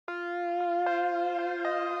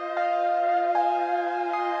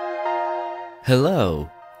Hello!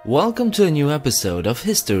 Welcome to a new episode of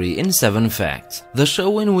History in 7 Facts, the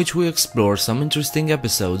show in which we explore some interesting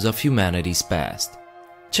episodes of humanity's past.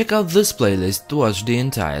 Check out this playlist to watch the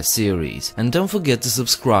entire series, and don't forget to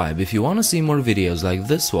subscribe if you want to see more videos like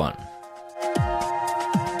this one.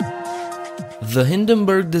 The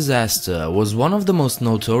Hindenburg disaster was one of the most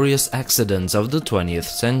notorious accidents of the 20th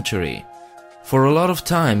century. For a lot of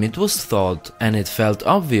time it was thought, and it felt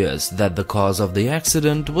obvious, that the cause of the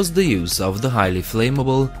accident was the use of the highly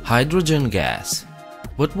flammable hydrogen gas.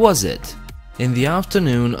 But was it? In the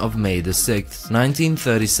afternoon of May 6,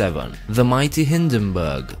 1937, the mighty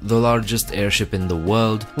Hindenburg, the largest airship in the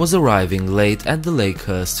world, was arriving late at the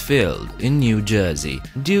Lakehurst Field in New Jersey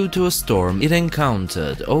due to a storm it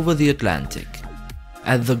encountered over the Atlantic.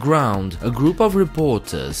 At the ground, a group of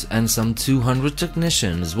reporters and some 200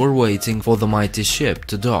 technicians were waiting for the mighty ship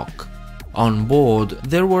to dock. On board,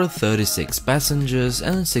 there were 36 passengers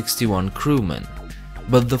and 61 crewmen.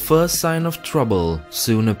 But the first sign of trouble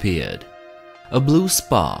soon appeared. A blue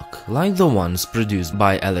spark, like the ones produced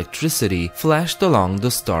by electricity, flashed along the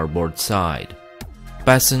starboard side.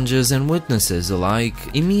 Passengers and witnesses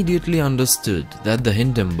alike immediately understood that the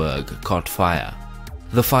Hindenburg caught fire.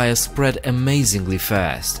 The fire spread amazingly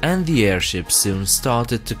fast, and the airship soon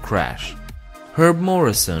started to crash. Herb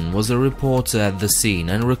Morrison was a reporter at the scene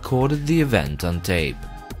and recorded the event on tape.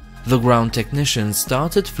 The ground technicians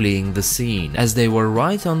started fleeing the scene as they were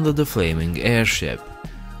right under the flaming airship.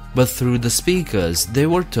 But through the speakers they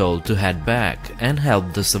were told to head back and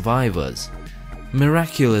help the survivors.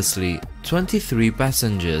 Miraculously, 23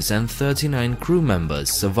 passengers and 39 crew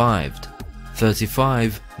members survived.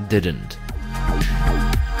 35 didn't.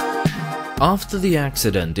 After the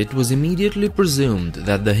accident, it was immediately presumed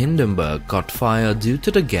that the Hindenburg caught fire due to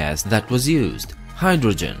the gas that was used,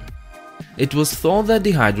 hydrogen. It was thought that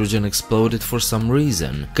the hydrogen exploded for some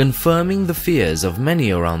reason, confirming the fears of many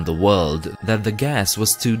around the world that the gas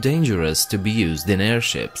was too dangerous to be used in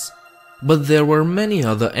airships. But there were many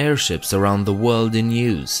other airships around the world in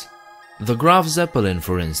use. The Graf Zeppelin,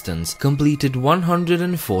 for instance, completed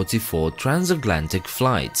 144 transatlantic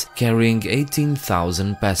flights, carrying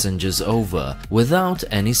 18,000 passengers over, without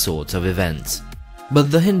any sort of events.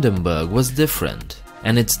 But the Hindenburg was different,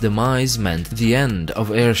 and its demise meant the end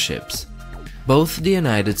of airships. Both the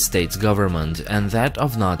United States government and that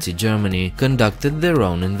of Nazi Germany conducted their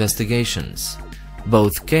own investigations.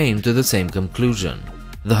 Both came to the same conclusion.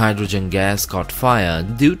 The hydrogen gas caught fire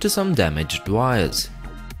due to some damaged wires.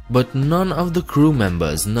 But none of the crew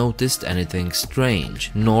members noticed anything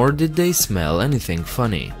strange, nor did they smell anything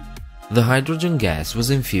funny. The hydrogen gas was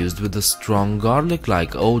infused with a strong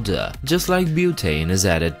garlic-like odor, just like butane is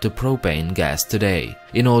added to propane gas today,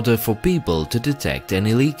 in order for people to detect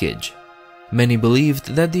any leakage. Many believed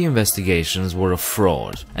that the investigations were a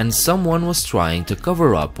fraud, and someone was trying to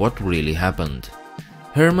cover up what really happened.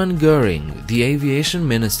 Hermann Göring, the aviation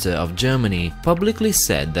minister of Germany, publicly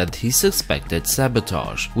said that he suspected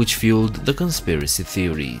sabotage, which fueled the conspiracy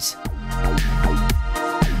theories.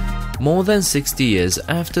 More than 60 years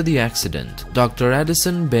after the accident, Dr.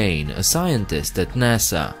 Addison Bain, a scientist at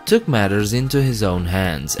NASA, took matters into his own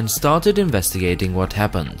hands and started investigating what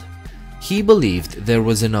happened. He believed there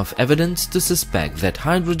was enough evidence to suspect that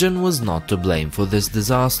hydrogen was not to blame for this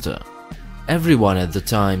disaster. Everyone at the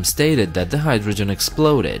time stated that the hydrogen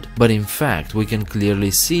exploded, but in fact we can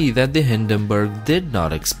clearly see that the Hindenburg did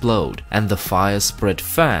not explode, and the fire spread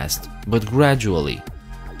fast, but gradually.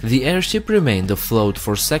 The airship remained afloat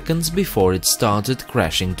for seconds before it started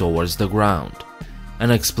crashing towards the ground.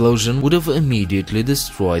 An explosion would have immediately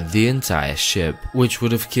destroyed the entire ship, which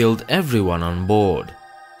would have killed everyone on board.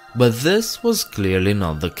 But this was clearly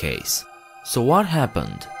not the case. So what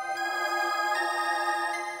happened?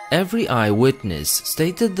 Every eyewitness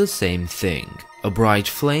stated the same thing. A bright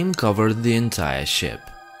flame covered the entire ship.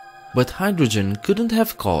 But hydrogen couldn't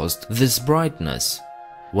have caused this brightness.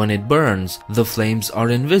 When it burns, the flames are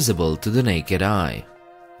invisible to the naked eye.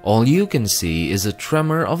 All you can see is a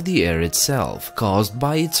tremor of the air itself, caused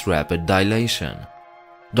by its rapid dilation.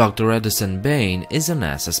 Dr. Addison Bain is a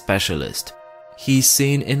NASA specialist. He's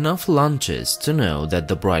seen enough launches to know that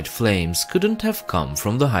the bright flames couldn't have come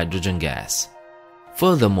from the hydrogen gas.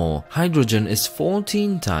 Furthermore, hydrogen is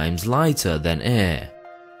 14 times lighter than air.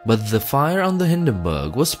 But the fire on the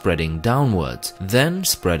Hindenburg was spreading downwards, then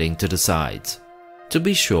spreading to the sides. To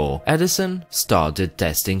be sure, Addison started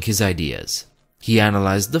testing his ideas. He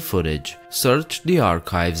analyzed the footage, searched the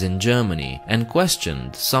archives in Germany, and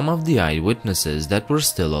questioned some of the eyewitnesses that were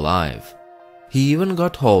still alive. He even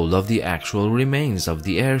got hold of the actual remains of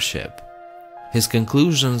the airship. His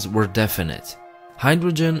conclusions were definite.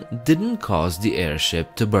 Hydrogen didn't cause the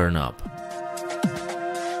airship to burn up.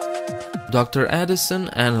 Dr. Addison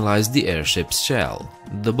analyzed the airship's shell,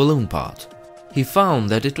 the balloon part. He found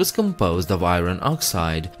that it was composed of iron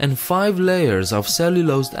oxide and 5 layers of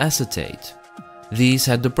cellulose acetate. These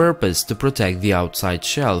had the purpose to protect the outside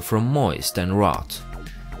shell from moist and rot.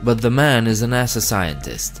 But the man is a NASA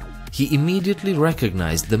scientist. He immediately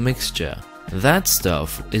recognized the mixture. That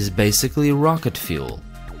stuff is basically rocket fuel.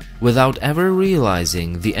 Without ever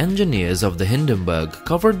realizing, the engineers of the Hindenburg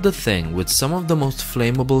covered the thing with some of the most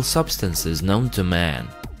flammable substances known to man.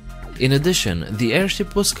 In addition, the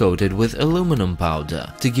airship was coated with aluminum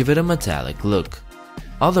powder to give it a metallic look.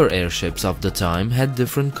 Other airships of the time had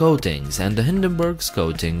different coatings, and the Hindenburg's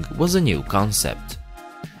coating was a new concept.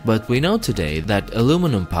 But we know today that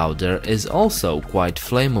aluminum powder is also quite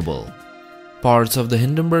flammable. Parts of the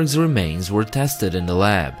Hindenburg's remains were tested in the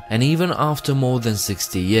lab, and even after more than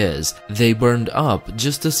 60 years, they burned up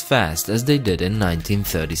just as fast as they did in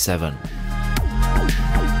 1937.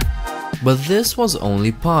 But this was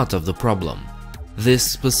only part of the problem.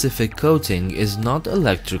 This specific coating is not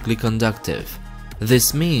electrically conductive.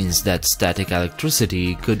 This means that static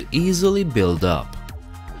electricity could easily build up.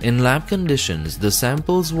 In lab conditions, the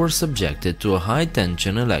samples were subjected to a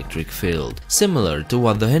high-tension electric field, similar to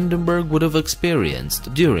what the Hindenburg would have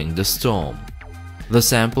experienced during the storm. The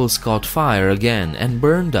samples caught fire again and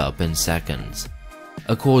burned up in seconds.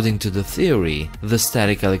 According to the theory, the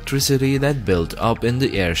static electricity that built up in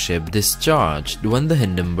the airship discharged when the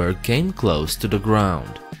Hindenburg came close to the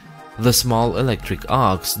ground. The small electric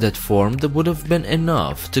arcs that formed would have been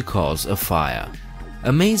enough to cause a fire.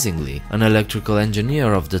 Amazingly, an electrical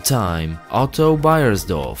engineer of the time, Otto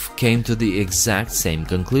Beiersdorf, came to the exact same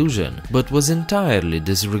conclusion, but was entirely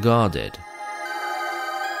disregarded.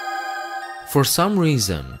 For some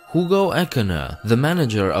reason, Hugo Eckener, the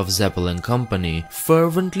manager of Zeppelin Company,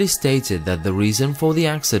 fervently stated that the reason for the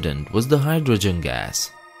accident was the hydrogen gas.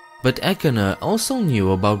 But Eckener also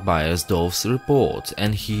knew about Beiersdorf's report,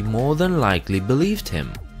 and he more than likely believed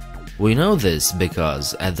him. We know this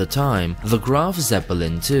because, at the time, the Graf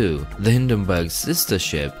Zeppelin II, the Hindenburg's sister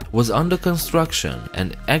ship, was under construction,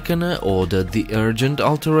 and Eckener ordered the urgent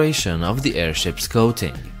alteration of the airship's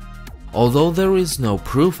coating. Although there is no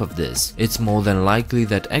proof of this, it's more than likely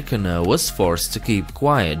that Eckener was forced to keep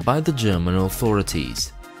quiet by the German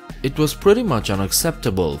authorities. It was pretty much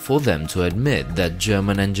unacceptable for them to admit that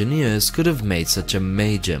German engineers could have made such a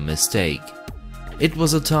major mistake. It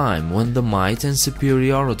was a time when the might and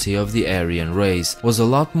superiority of the Aryan race was a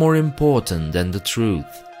lot more important than the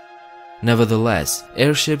truth. Nevertheless,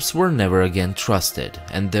 airships were never again trusted,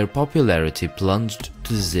 and their popularity plunged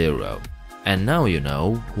to zero. And now you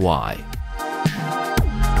know why.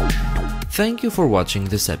 Thank you for watching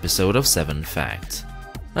this episode of 7 Facts.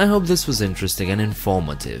 I hope this was interesting and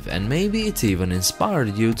informative, and maybe it even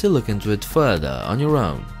inspired you to look into it further on your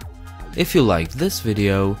own. If you liked this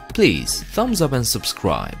video, please thumbs up and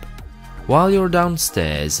subscribe. While you're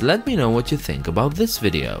downstairs, let me know what you think about this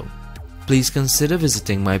video. Please consider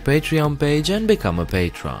visiting my Patreon page and become a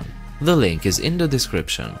patron. The link is in the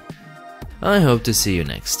description. I hope to see you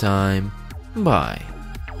next time. Bye.